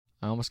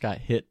I almost got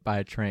hit by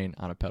a train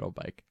on a pedal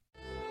bike.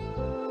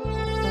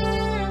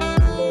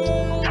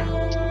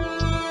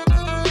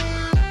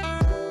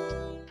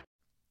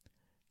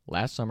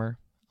 Last summer,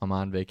 I'm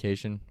on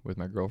vacation with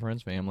my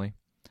girlfriend's family.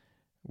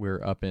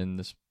 We're up in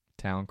this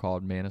town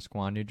called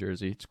Manasquan, New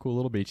Jersey. It's a cool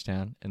little beach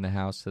town, and the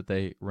house that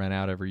they rent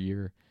out every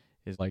year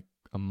is like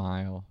a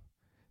mile.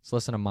 It's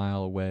less than a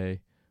mile away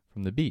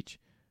from the beach.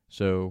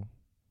 So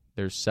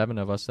there's 7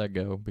 of us that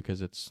go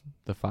because it's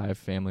the 5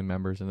 family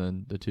members and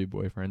then the 2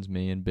 boyfriends,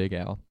 me and Big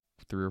Al.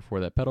 3 or 4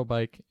 that pedal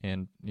bike,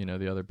 and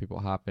the other people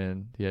hop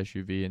in the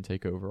SUV and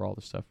take over all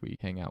the stuff we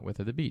hang out with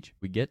at the beach.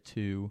 We get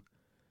to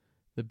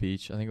the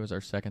beach. I think it was our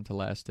second to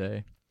last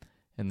day.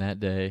 And that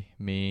day,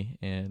 me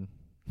and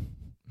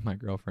my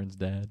girlfriend's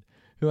dad,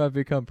 who I've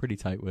become pretty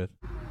tight with.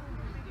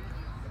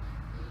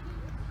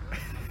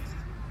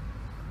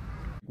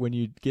 When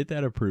you get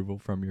that approval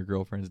from your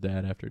girlfriend's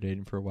dad after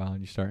dating for a while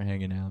and you start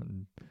hanging out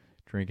and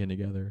drinking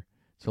together,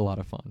 it's a lot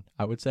of fun.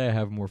 I would say I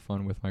have more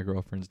fun with my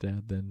girlfriend's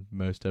dad than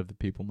most of the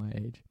people my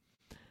age.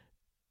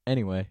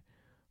 Anyway,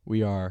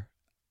 we are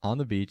on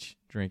the beach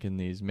drinking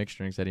these mixed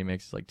drinks that he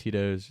makes. It's like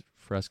Tito's,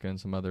 Fresca, and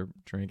some other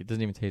drink. It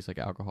doesn't even taste like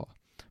alcohol.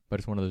 But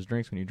it's one of those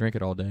drinks when you drink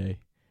it all day,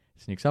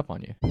 it sneaks up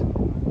on you.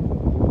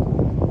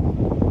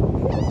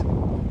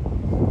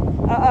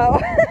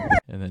 Uh-oh.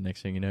 And then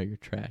next thing you know, you're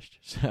trashed.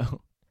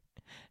 So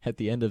at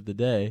the end of the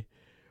day,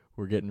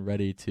 we're getting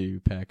ready to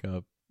pack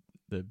up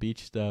the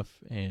beach stuff,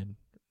 and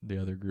the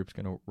other group's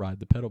going to ride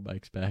the pedal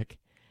bikes back.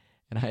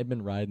 And I had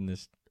been riding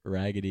this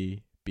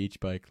raggedy beach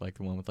bike, like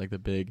the one with like the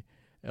big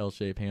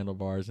L-shaped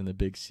handlebars and the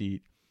big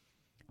seat.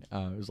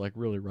 It was like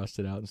really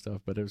rusted out and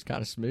stuff, but it was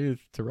kind of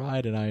smooth to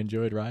ride, and I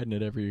enjoyed riding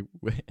it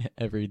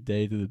every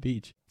day to the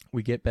beach.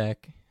 We get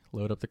back,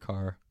 load up the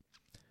car.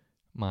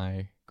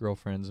 My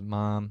girlfriend's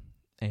mom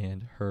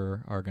and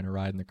her are going to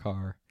ride in the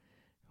car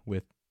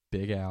with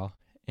Big Al,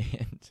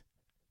 and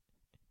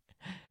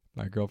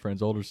my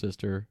girlfriend's older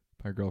sister,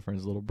 my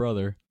girlfriend's little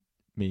brother,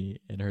 me,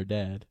 and her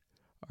dad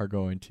are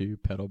going to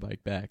pedal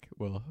bike back.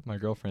 Well, my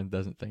girlfriend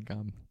doesn't think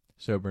I'm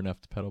sober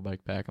enough to pedal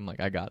bike back. I'm like,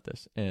 I got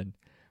this. And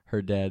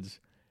her dad's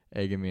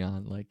egging me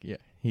on, like, yeah,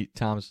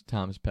 Tom's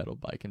pedal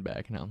biking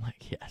back. And I'm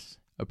like, yes,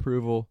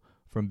 approval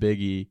from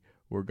Big E,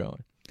 we're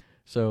going.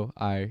 So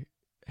I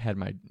had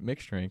my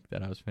mixed drink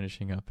that I was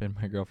finishing up, and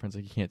my girlfriend's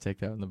like, you can't take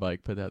that on the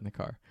bike, put that in the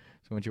car.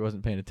 So when she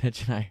wasn't paying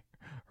attention, I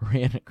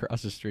ran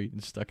across the street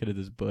and stuck it in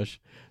this bush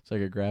so I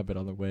could grab it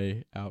on the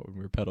way out when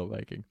we were pedal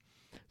biking.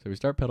 So we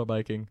start pedal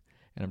biking,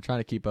 and I'm trying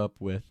to keep up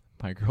with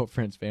my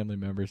girlfriend's family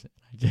members.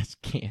 I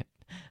just can't.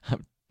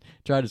 I'm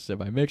trying to sip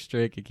my mixed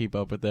drink and keep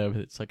up with them.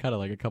 It's like kind of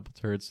like a couple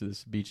turns to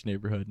this beach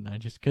neighborhood, and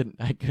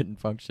I couldn't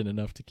function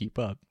enough to keep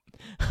up.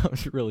 I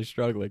was really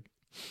struggling.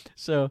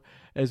 So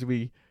as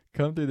we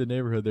come through the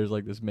neighborhood, there's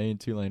like this main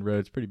 2-lane road.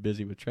 It's pretty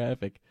busy with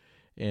traffic,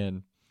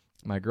 and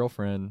my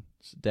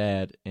girlfriend's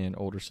dad and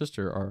older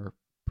sister are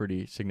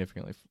pretty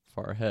significantly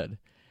far ahead,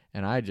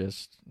 and I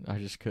just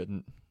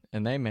couldn't.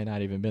 And they may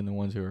not even been the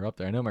ones who were up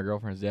there. I know my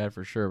girlfriend's dad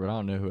for sure, but I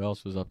don't know who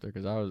else was up there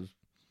because I was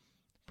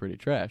pretty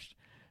trashed.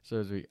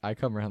 So as I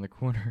come around the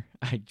corner,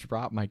 I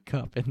drop my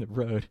cup in the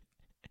road,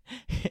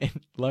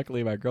 and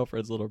luckily my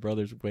girlfriend's little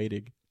brother's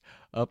waiting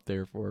up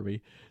there for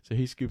me. So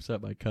he scoops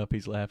up my cup.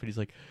 He's laughing. He's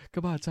like,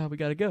 "Come on, Tom, we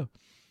gotta go."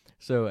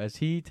 So as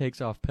he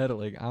takes off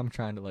pedaling, I'm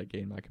trying to like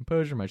gain my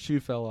composure. My shoe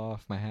fell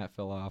off. My hat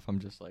fell off. I'm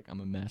just like, I'm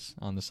a mess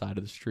on the side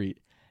of the street.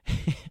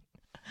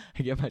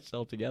 I get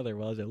myself together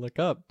while as I look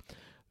up.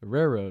 The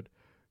railroad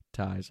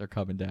ties are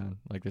coming down.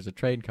 Like there's a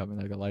train coming.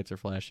 Like the lights are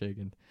flashing.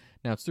 And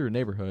now it's through a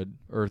neighborhood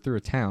or through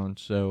a town.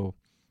 So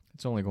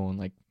it's only going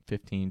like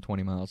 15,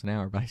 20 miles an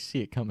hour. But I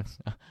see it coming.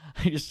 So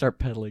I just start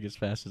pedaling as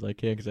fast as I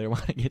can because I don't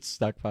want to get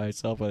stuck by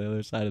myself on the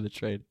other side of the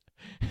train.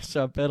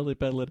 So I'm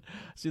pedaling.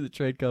 See the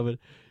train coming.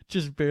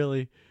 Just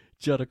barely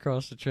jut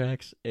across the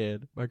tracks.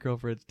 And my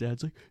girlfriend's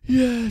dad's like,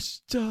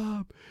 "Yes,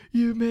 Tom,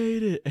 you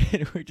made it."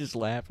 And we're just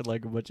laughing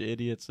like a bunch of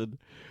idiots and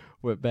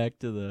went back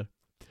to the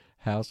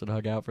house and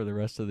hung out for the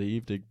rest of the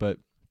evening. But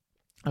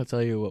I'll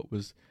tell you what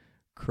was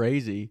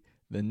crazy.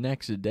 The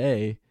next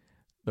day,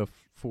 the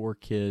 4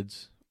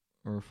 kids,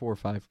 or 4 or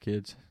 5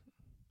 kids,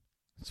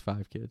 it's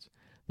 5 kids.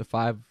 The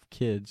 5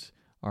 kids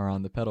are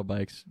on the pedal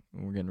bikes,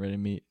 and we're getting ready to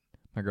meet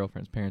my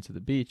girlfriend's parents at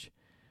the beach.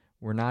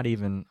 We're not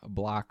even a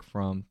block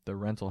from the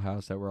rental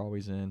house that we're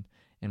always in,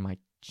 and my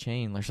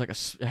chain, there's like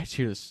I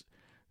hear this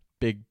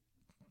big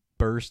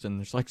burst, and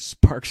there's like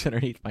sparks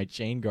underneath my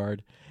chain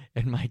guard,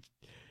 and my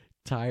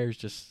tires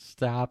just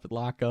stop and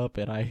lock up,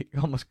 and I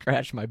almost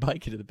crashed my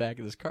bike into the back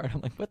of this car. And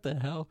I'm like, what the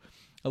hell?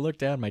 I looked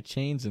down, my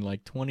chain's in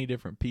like 20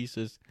 different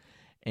pieces,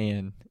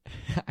 and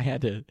I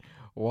had to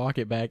walk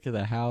it back to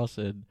the house.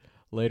 And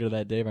later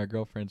that day, my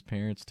girlfriend's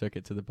parents took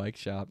it to the bike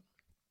shop,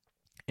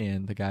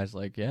 and the guy's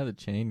like, yeah, the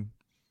chain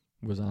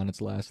was on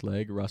its last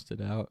leg,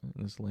 rusted out,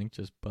 and this link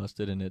just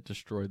busted, and it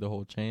destroyed the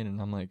whole chain. And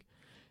I'm like,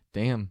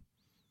 damn,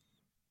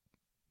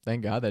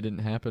 thank God that didn't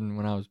happen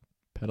when I was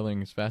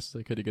pedaling as fast as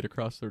I could to get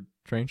across the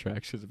train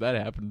tracks. Because if that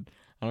happened,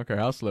 I don't care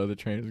how slow the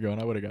train was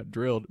going, I would have got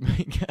drilled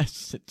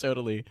because it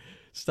totally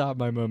stopped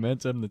my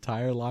momentum. The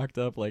tire locked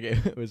up. Like,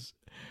 it was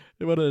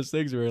one of those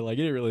things where, like,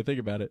 you didn't really think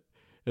about it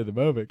in the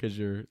moment because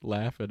you're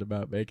laughing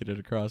about making it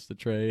across the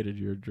train and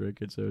you're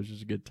drinking, so it was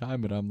just a good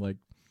time. But I'm like,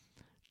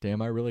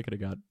 damn, I really could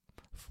have got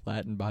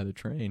flattened by the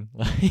train.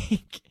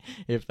 Like,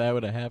 if that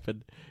would have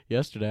happened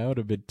yesterday, I would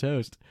have been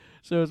toast.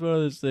 So it's one of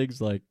those things,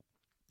 like,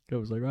 I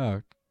was like,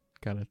 wow,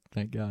 gotta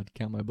thank God,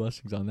 count my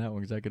blessings on that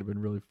one, because that could have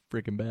been really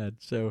freaking bad.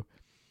 So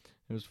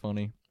it was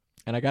funny.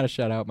 And I gotta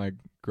shout out my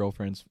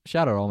girlfriend's,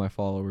 shout out all my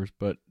followers,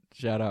 but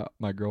shout out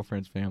my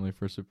girlfriend's family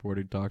for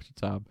supporting Talks with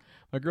Tom.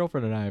 My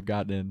girlfriend and I have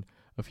gotten in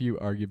a few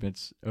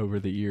arguments over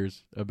the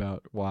years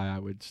about why I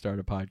would start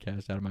a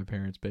podcast out of my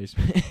parents'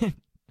 basement,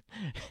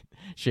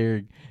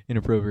 sharing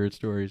inappropriate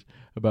stories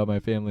about my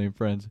family and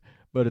friends.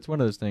 But it's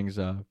one of those things,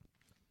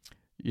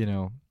 you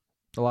know,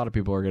 a lot of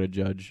people are going to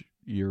judge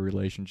your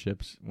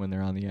relationships when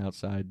they're on the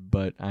outside,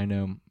 but I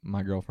know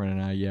my girlfriend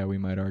and I, yeah, we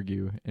might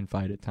argue and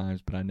fight at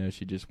times, but I know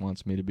she just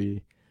wants me to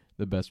be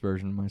the best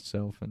version of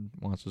myself and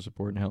wants to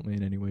support and help me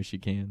in any way she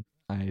can.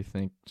 I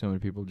think so many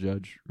people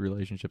judge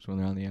relationships when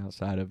they're on the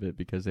outside of it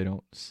because they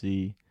don't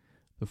see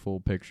the full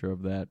picture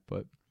of that.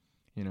 But,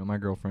 you know, my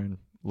girlfriend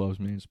loves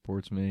me and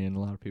supports me, and a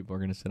lot of people are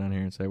going to sit on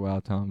here and say, wow,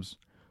 Tom's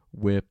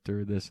whipped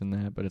or this and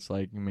that. But it's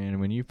like,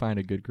 man, when you find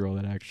a good girl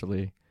that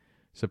actually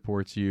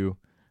supports you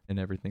in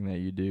everything that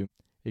you do,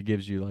 it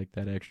gives you like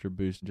that extra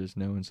boost, just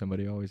knowing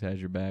somebody always has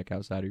your back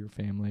outside of your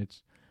family.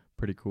 It's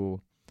pretty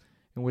cool.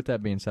 And with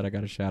that being said, I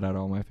got to shout out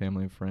all my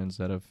family and friends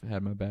that have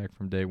had my back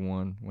from day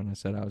one when I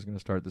said I was going to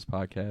start this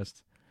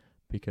podcast,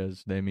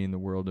 because they mean the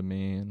world to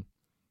me, and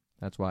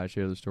that's why I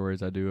share the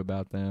stories I do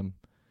about them,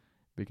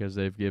 because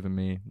they've given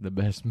me the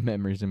best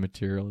memories and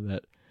material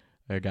that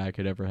a guy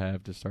could ever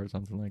have to start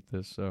something like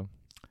this. So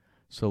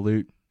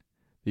salute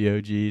the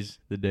OGs,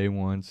 the day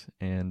ones,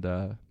 and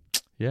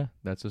yeah,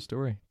 that's the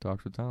story.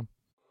 Talks with Tom.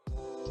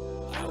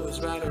 I was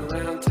riding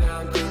around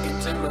town thinking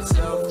to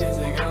myself, is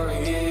it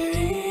gonna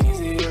get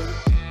easier?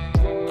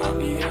 I'll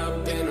be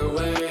up and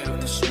away up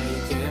the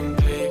street getting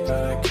paid,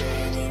 but I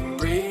can't even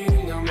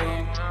breathe no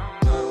more.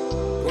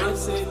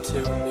 What's it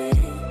to me?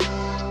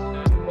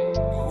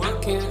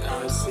 What can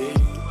I see?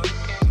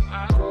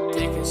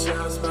 Taking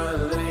shots by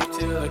the lake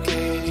till I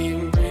can't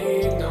even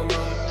breathe no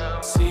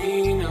more.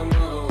 See no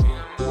more.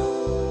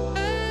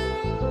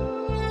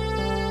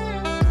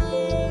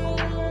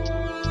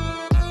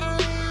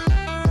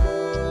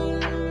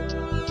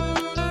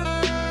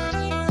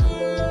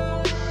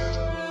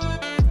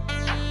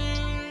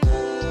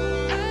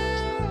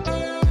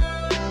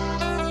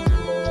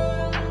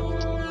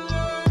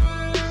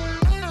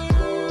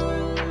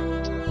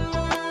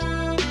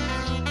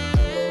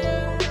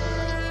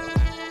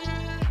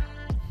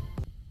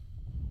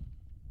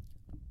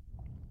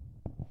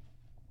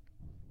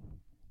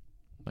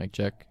 Mic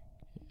check.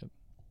 Yep.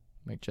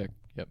 Mic check.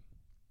 Yep.